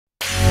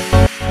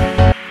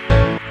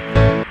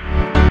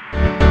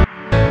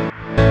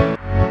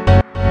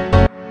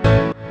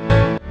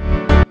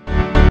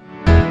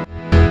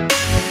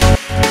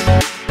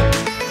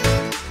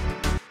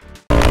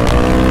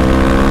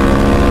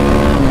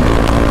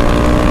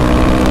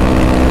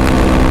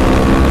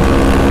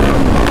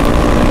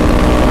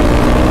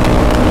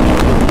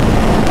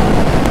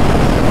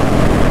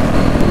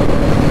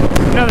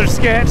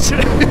sketch.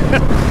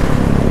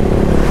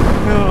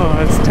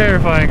 Oh, it's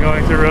terrifying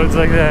going through roads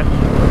like that.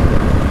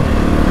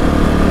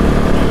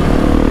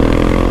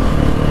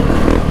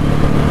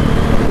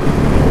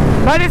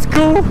 But it's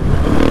cool.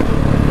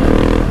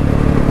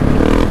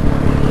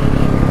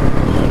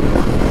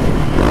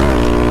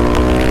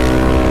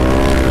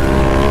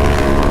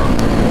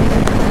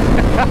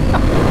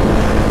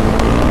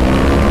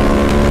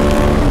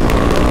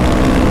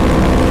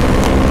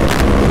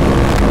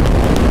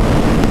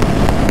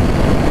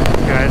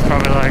 Guy's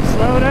probably like,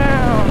 slow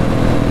down.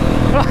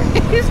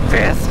 He's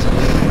pissed.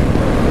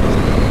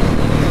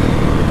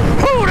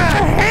 Who the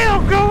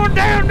hell going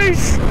down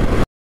these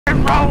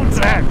roads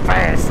that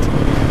fast?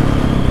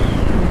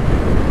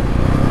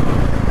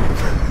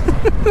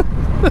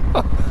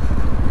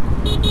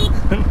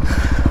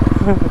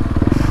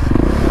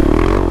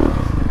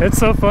 It's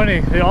so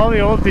funny. All the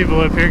old people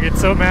up here get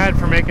so mad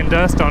for making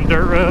dust on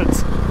dirt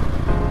roads.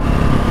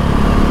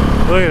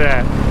 Look at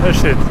that. That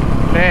shit's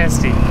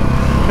nasty.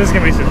 This is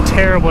gonna be some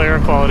terrible air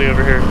quality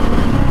over here.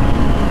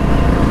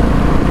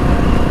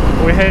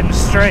 We're heading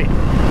straight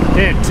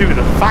into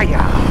the fire.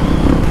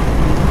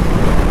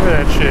 Look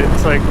at that shit.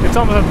 It's like, it's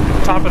almost at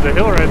the top of the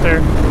hill right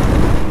there.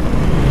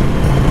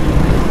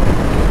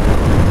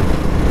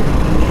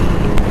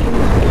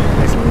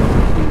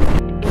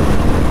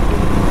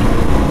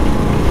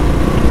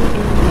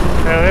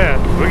 Hell yeah.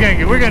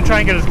 We're gonna try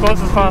and get as close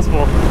as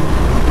possible.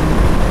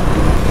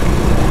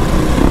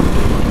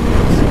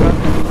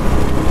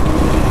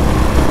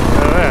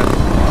 Hell yeah.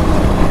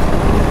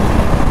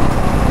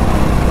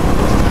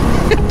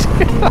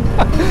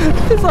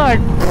 It's like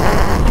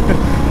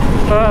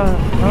I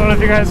don't know if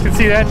you guys can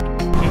see that.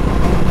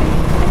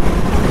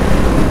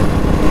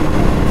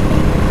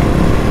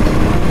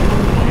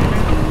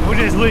 We're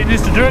just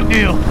witnessed a drug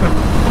deal. Look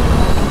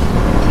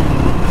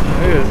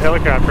at this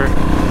helicopter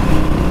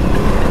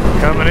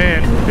coming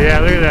in. Yeah,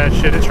 look at that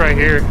shit. It's right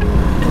here.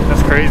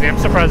 That's crazy. I'm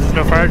surprised there's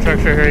no fire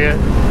trucks right here yet.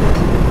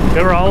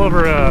 They were all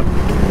over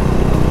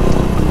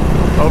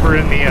over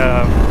in the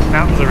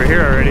mountains over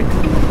here already.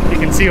 You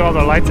can see all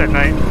the lights at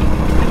night.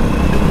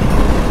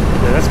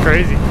 Yeah, that's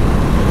crazy.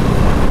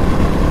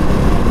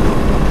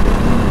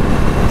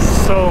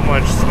 So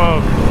much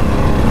smoke.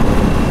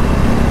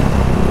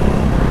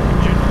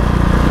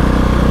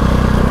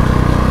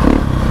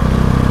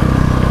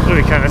 It's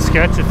really kind of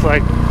sketch. It's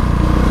like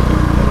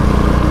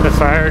the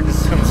fire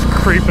just comes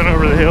creeping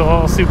over the hill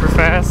all super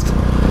fast.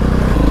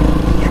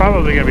 There's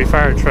probably gonna be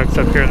fire trucks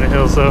up here in the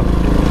hills though.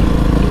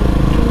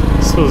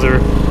 I suppose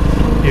they're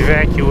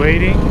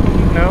evacuating.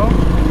 No?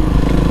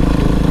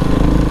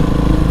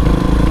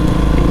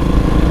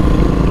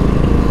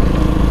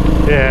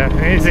 Yeah,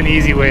 it's an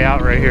easy way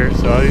out right here,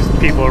 so these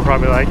people are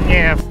probably like,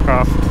 yeah, f***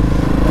 off.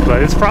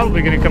 But it's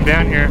probably going to come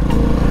down here.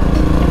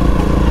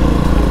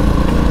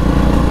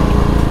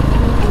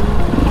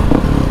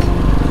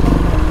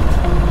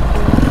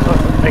 Oh,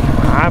 making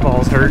my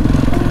eyeballs hurt.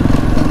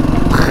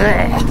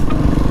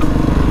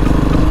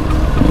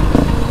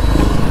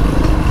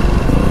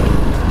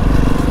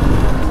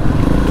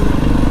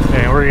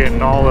 And we're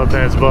getting all up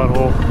in its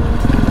butthole.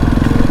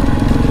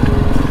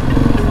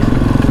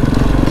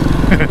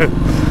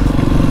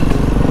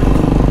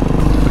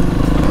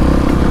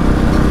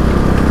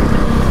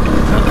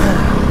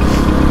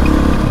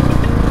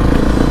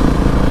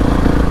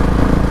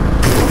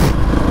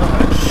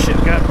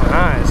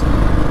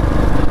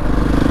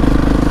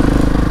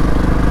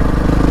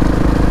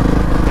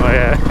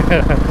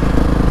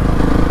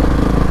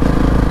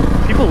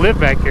 People live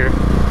back here.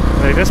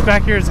 Like, this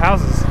back here is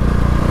houses.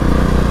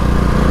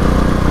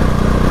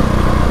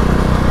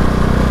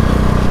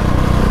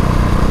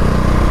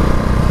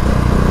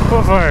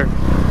 Wildfire.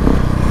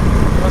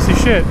 I don't see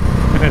shit.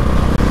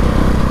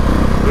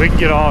 We can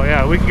get all,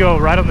 yeah, we can go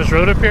right on this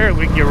road up here and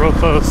we can get real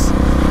close.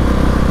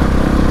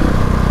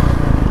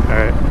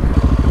 Alright.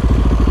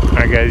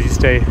 Alright guys, you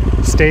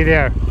stay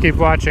there. Keep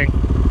watching.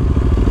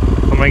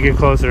 I'm gonna get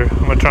closer. I'm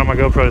gonna try my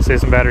GoPro to save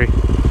some battery.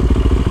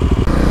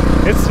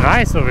 It's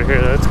nice over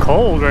here though. It's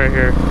cold right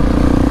here.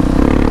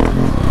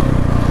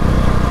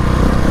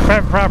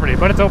 Private property,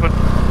 but it's open.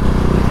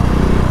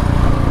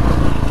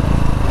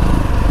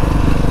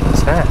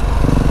 What's that?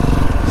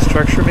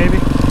 Structure maybe?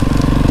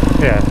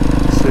 Yeah.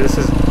 So this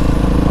is,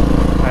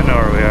 I know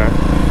where we are.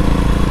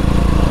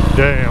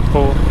 Damn,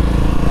 cool.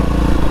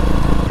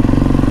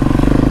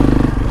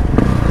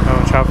 Oh,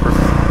 watch out for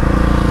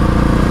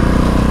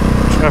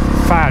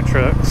fire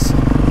trucks.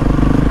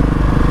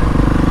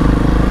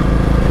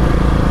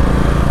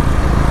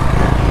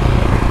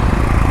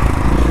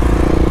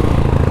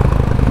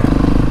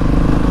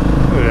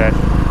 Look at that.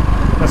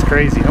 That's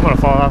crazy. I'm gonna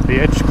fall off the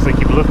edge because I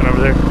keep looking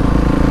over there.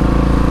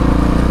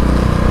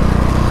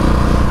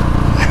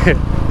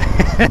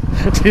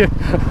 Dude,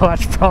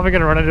 watch, probably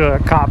gonna run into a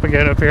cop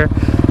again up here.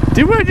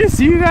 Did I just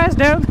see you guys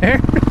down there?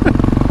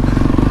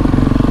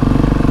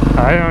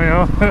 I don't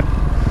know.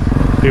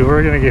 Dude,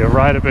 we're gonna get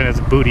right up in its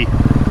booty.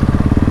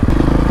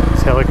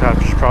 This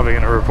helicopter's probably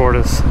gonna report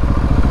us.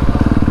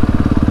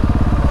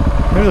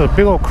 There's a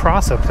big old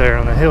cross up there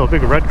on the hill, a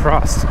big red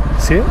cross.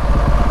 See it?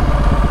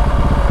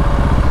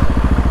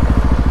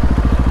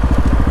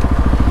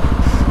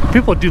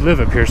 People do live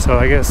up here, so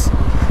I guess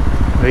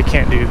they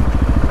can't do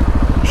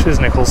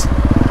shiznickles.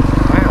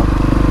 Wow.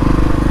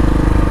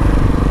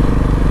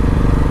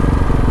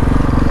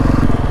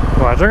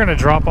 Wow, they're gonna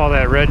drop all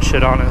that red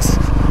shit on us.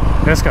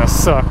 And it's gonna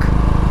suck.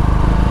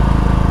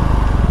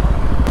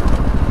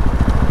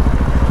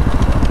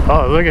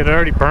 Oh, look, it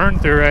already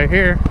burned through right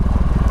here.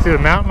 See the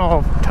mountain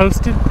all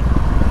toasted?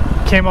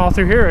 Came all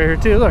through here right here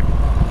too, look.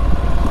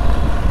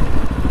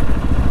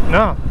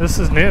 No, this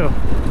is new.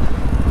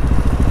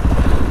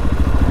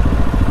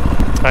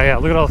 Oh yeah,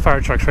 look at all the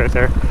fire trucks right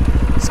there.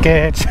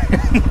 Sketch.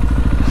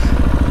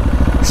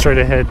 Straight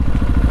ahead.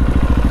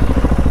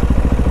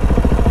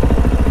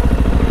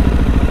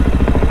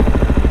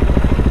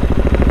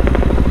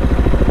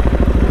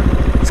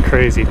 It's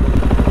crazy.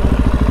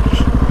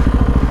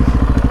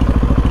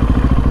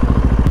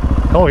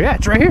 Oh yeah,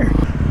 it's right here.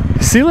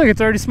 See, look,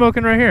 it's already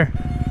smoking right here.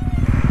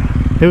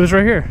 It was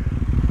right here.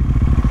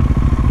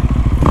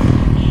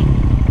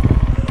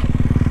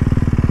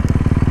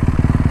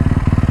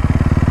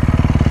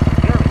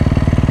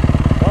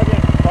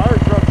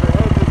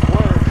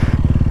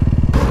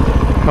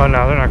 Oh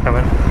no, they're not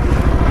coming.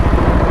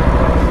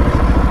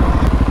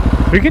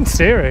 We can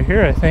stay right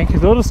here, I think.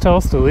 They'll just tell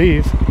us to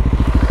leave.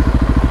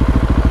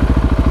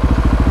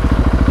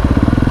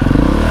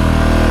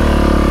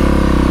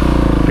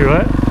 Do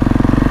what?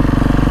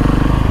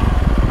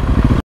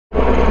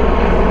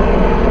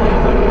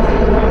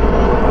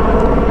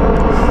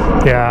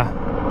 Yeah.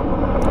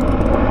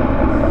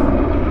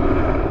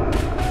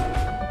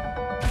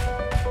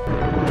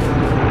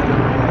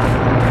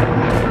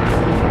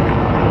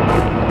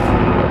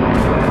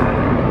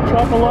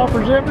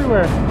 Loppers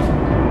everywhere.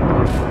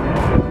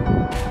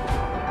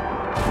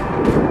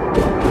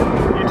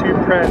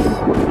 YouTube press.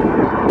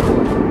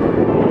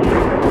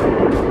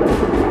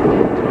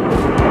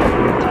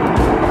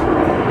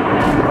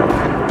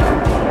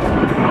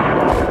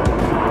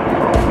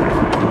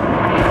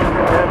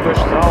 That bush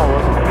is all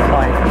up in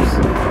flames.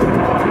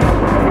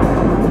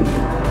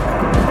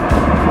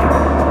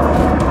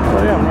 Oh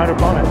yeah, I'm right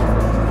up on it.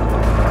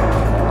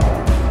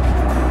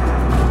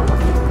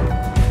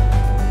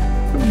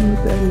 I don't know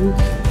what that is.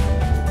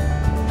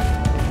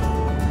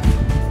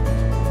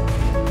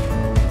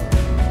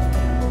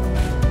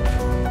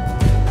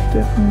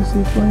 Definitely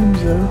see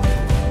flames though.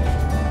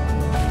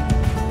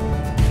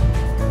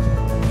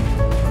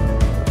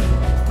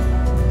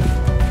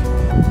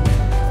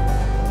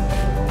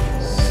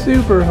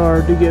 Super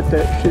hard to get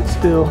that shit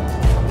still.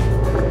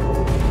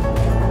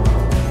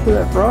 Look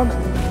at that frog.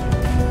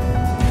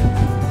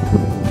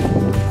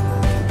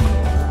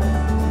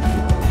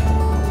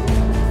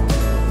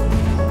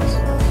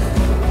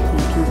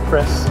 YouTube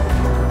press.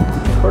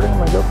 Recording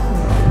my GoPro.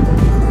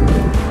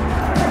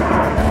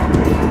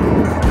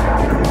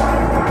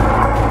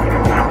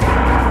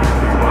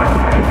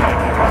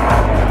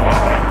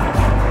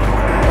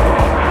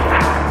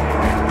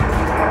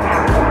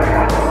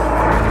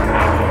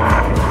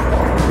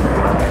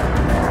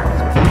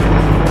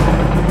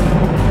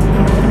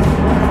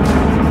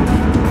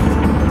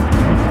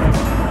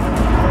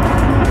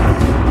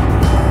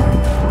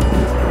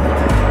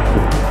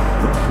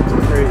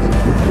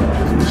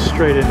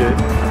 Straight into it.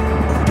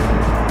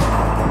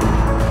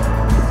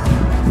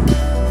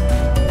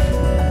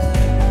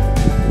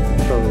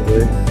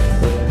 Probably.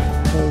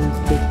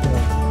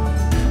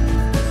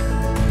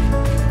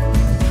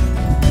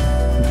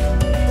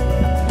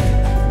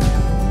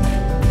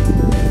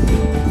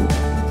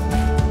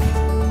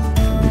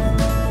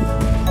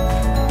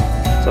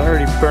 It's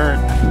already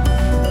burnt.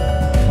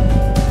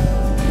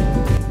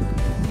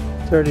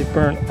 It's already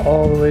burnt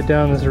all the way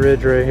down this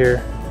ridge right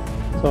here.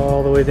 It's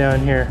all the way down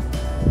here.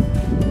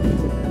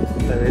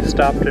 They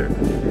stopped it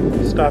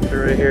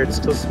right here. It's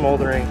still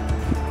smoldering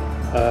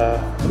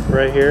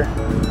right here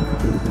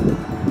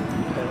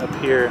and up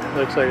here. It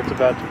looks like it's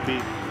about to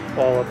be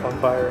all up on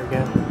fire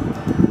again.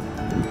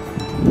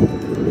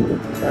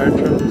 Fire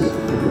trucks.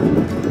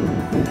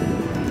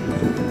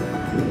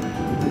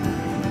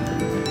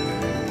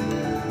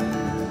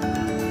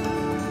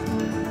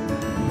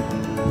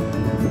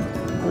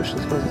 I wish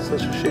this wasn't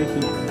such a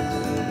shaky.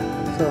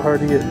 It's so hard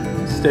to get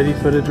steady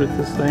footage with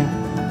this thing.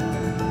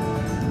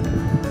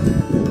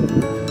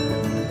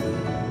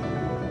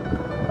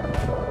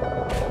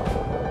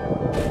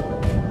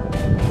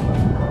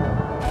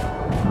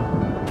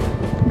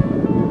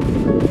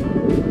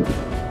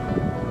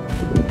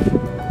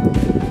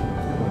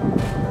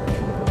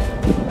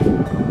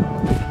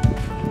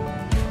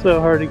 So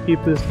hard to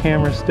keep this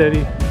camera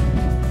steady.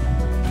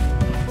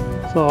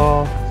 It's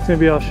gonna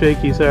be all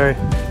shaky, sorry.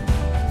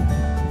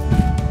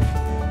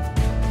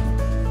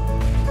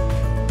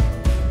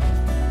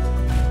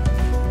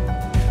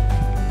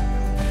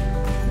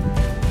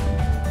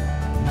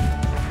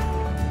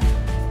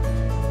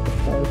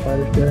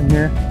 Firefighters down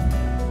here.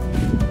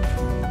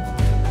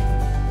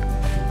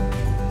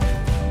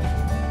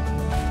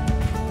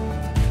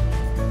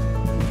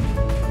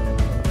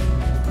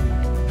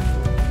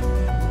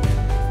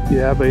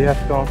 Yeah, but you have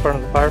to go in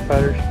front of the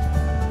firefighters.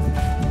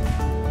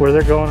 Where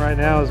they're going right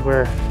now is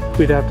where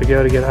we'd have to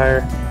go to get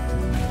higher.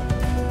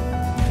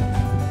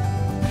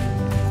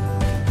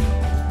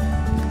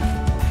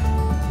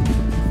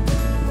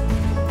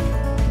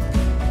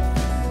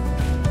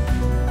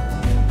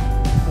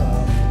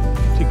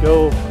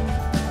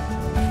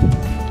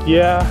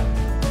 Yeah,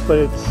 but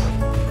it's,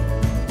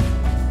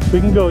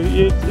 we can go,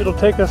 it'll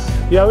take us,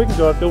 yeah, we can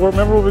go up there.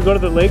 Remember when we go to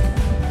the lake?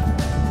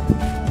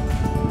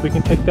 We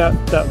can take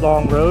that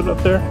long road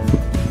up there.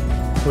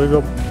 We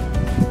go,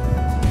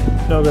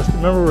 no,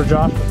 remember where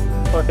Josh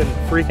was fucking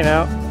freaking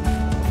out?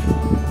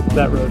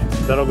 That road,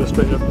 that'll go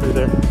straight up through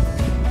there.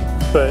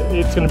 But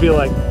it's gonna be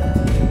like,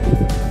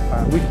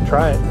 we can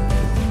try it.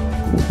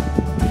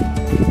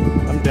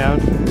 I'm down,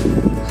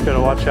 just gotta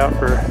watch out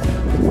for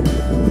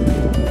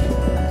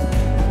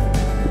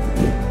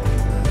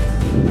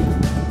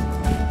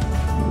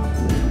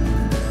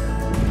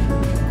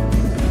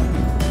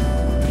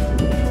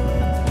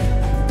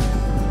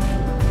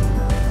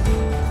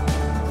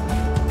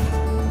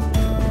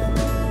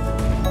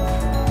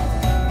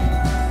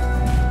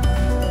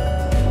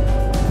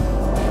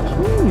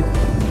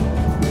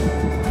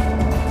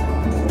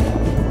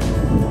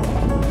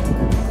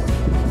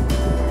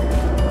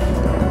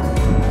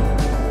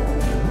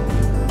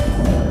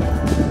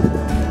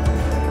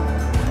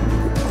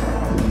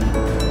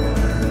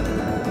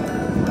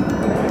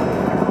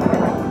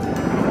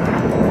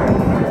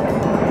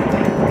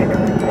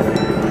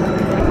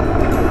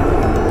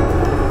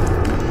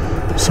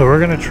So we're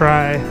gonna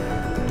try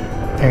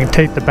and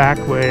take the back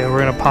way, and we're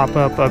gonna pop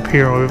up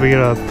here where we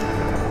get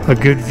a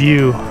good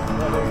view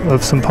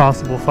of some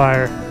possible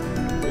fire.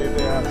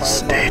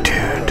 Stay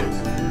tuned.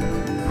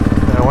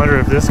 And I wonder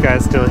if this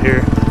guy's still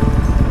here.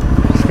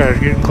 This guy's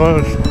getting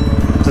close.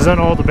 This is an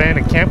old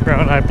abandoned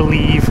campground, I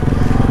believe.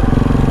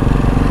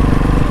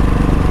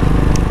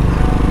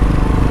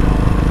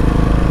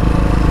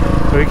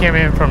 So we came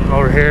in from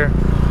over here.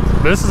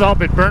 But this has all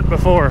been burnt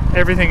before.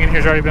 Everything in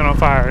here's already been on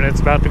fire, and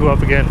it's about to go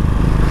up again.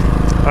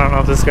 I don't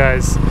know if this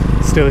guy's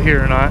still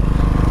here or not.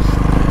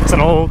 It's an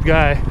old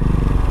guy.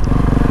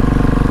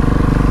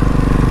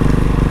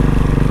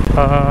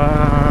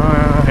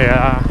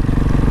 Yeah.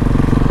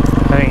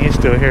 I think he's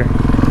still here.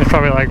 He's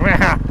probably like,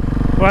 meh,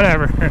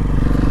 whatever.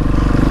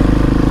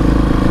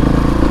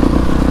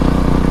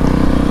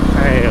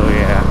 Hell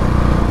yeah.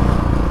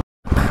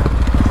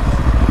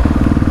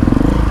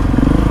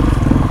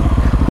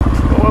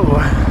 Whoa.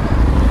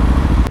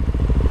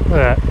 Look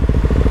at that.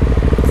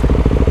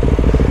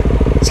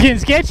 It's getting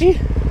sketchy.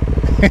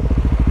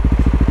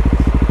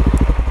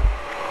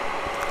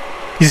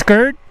 You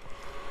scared?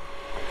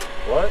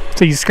 What?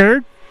 So you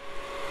scared?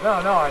 No,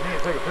 I need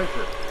to take a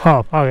picture.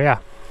 Oh yeah.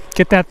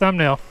 Get that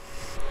thumbnail.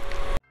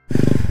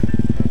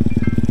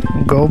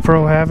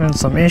 GoPro having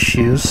some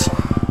issues.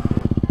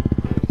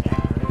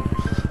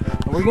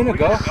 Are we gonna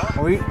go?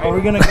 Are we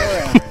gonna go?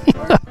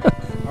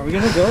 Are we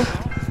gonna go?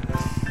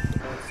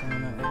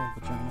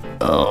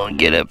 Oh,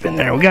 get up in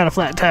there. We got a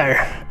flat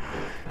tire.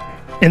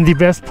 In the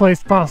best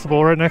place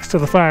possible, right next to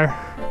the fire.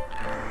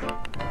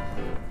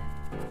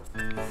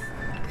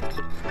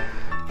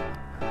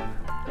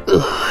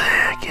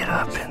 Ugh, get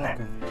up in there.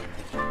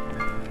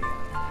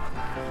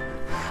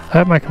 I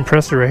have my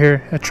compressor right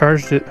here. I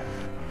charged it.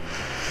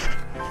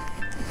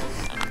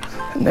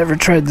 I never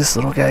tried this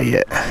little guy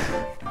yet.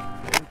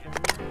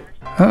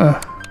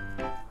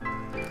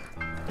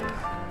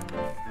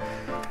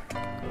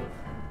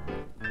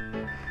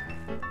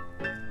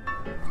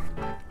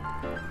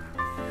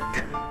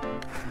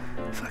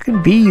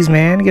 Fucking bees,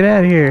 man. Get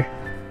out of here.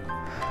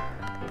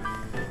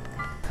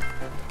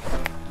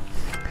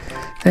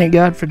 Thank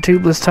God for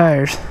tubeless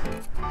tires.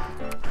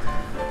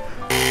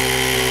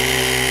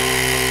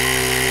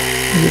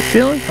 Is it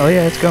filling? Oh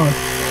yeah, it's going.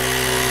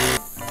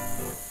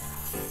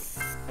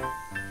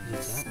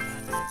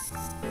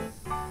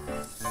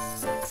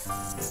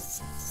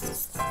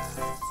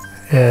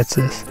 Yeah, it's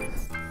this.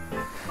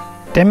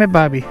 Damn it,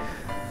 Bobby.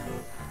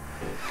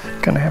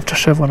 Gonna have to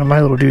shove one of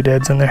my little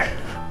doodads in there.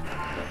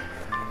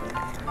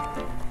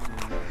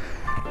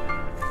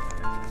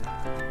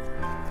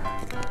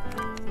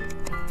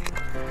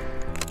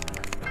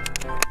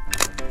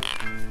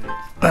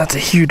 That's a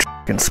huge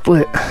fucking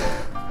split.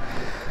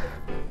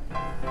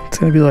 It's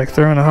gonna be like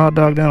throwing a hot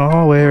dog down a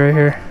hallway right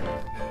here.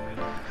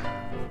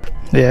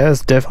 Yeah,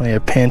 that's definitely a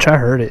pinch. I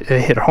heard it.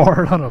 It hit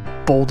hard on a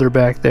boulder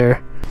back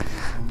there.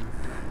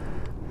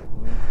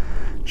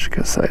 Just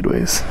go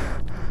sideways.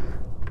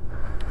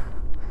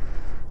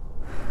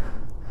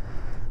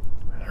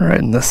 Right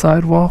in the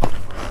sidewall.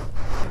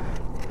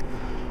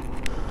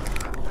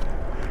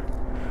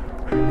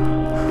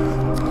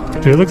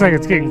 Dude, it looks like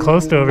it's getting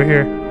close to over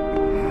here.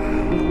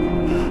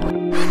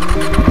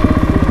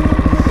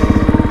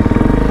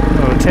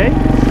 Okay,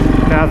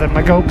 now that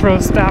my GoPro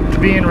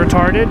stopped being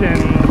retarded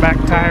and the back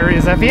tire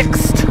is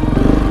fixed.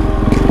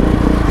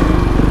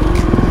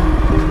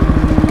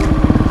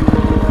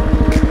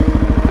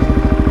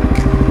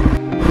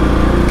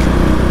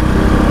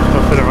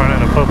 Hopefully they're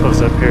running a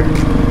popos up here.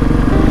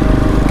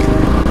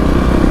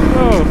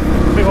 Oh,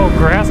 big old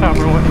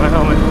grasshopper went in my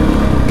helmet.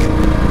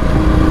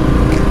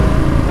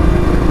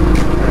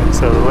 Alright,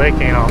 so the lake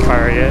ain't on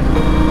fire yet.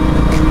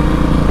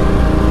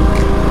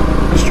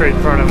 Straight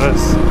in front of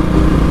us.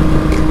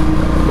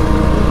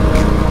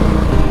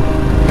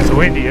 It's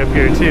windy up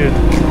here too.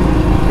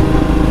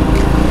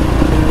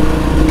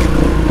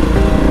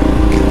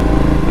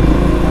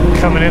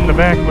 coming in the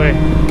back way.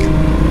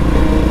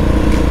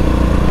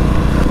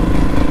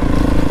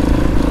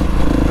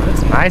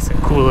 It's nice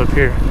and cool up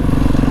here.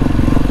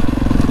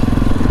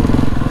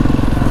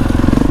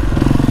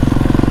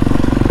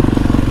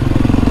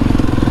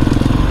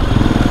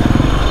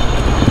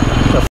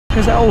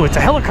 Oh, it's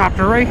a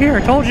helicopter right here,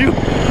 I told you.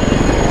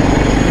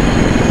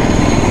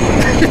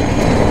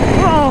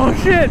 Oh,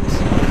 shit.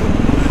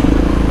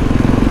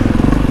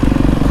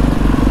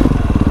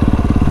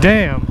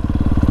 Damn.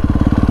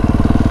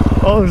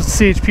 Oh, there's a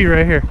CHP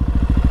right here.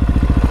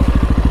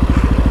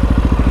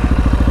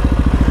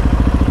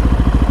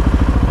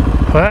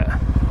 What?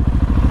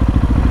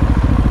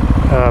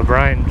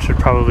 Brian should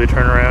probably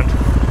turn around.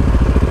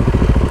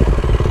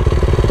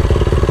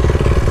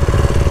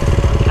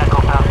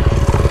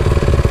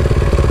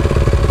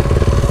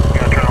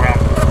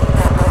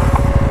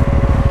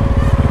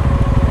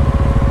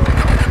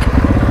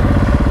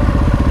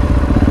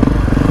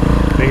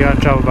 Got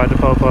in trouble by the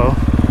popo.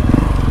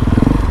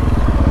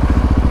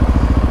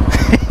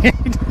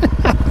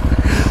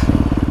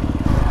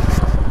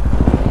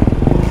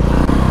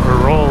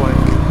 We're rolling.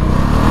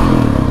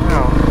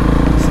 Wow.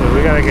 So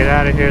we gotta get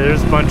out of here.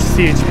 There's a bunch of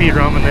CHP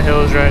roaming the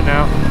hills right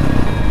now.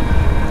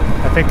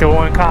 I think the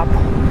one cop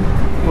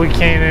we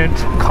came in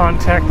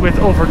contact with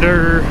over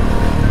there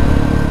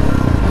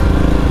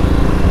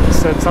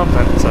said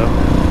something, so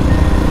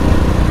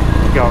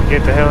y'all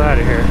get the hell out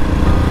of here.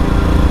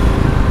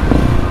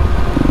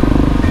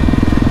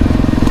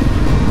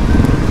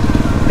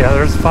 Yeah,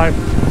 there's five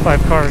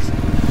cars.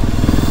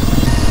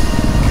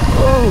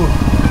 Oh!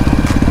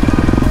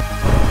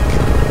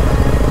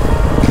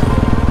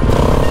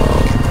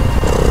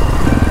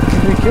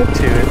 How did we get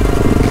to it?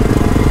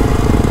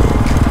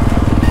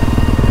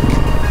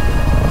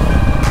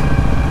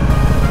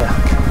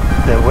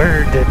 The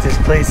word that this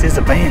place is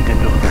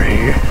abandoned over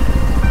here.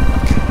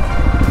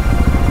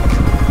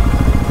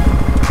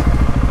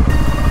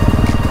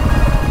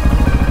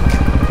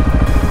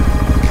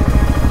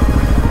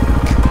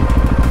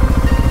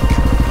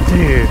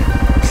 Dude,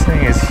 this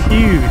thing is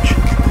huge.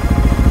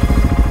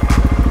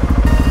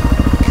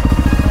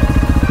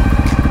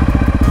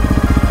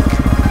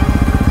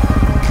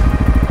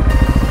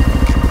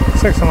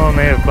 Looks like someone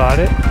may have bought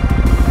it.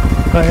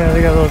 Oh yeah,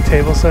 they got a little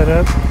table set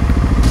up.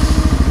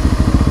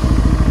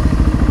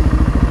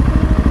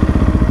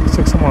 Looks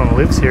like someone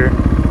lives here.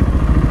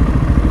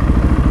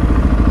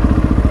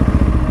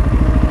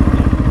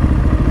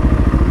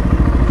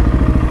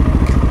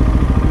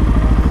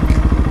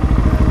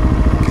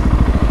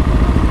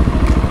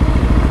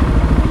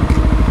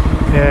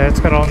 Yeah, it's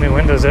got all new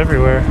windows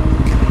everywhere.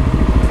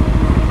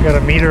 Got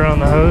a meter on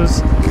the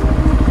hose.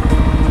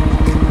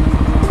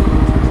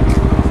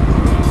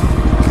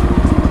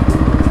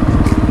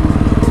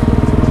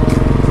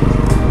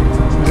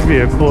 It'd be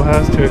a cool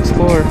house to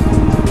explore.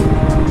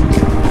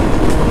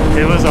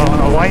 It was a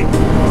white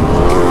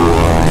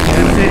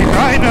empty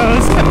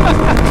rhinos.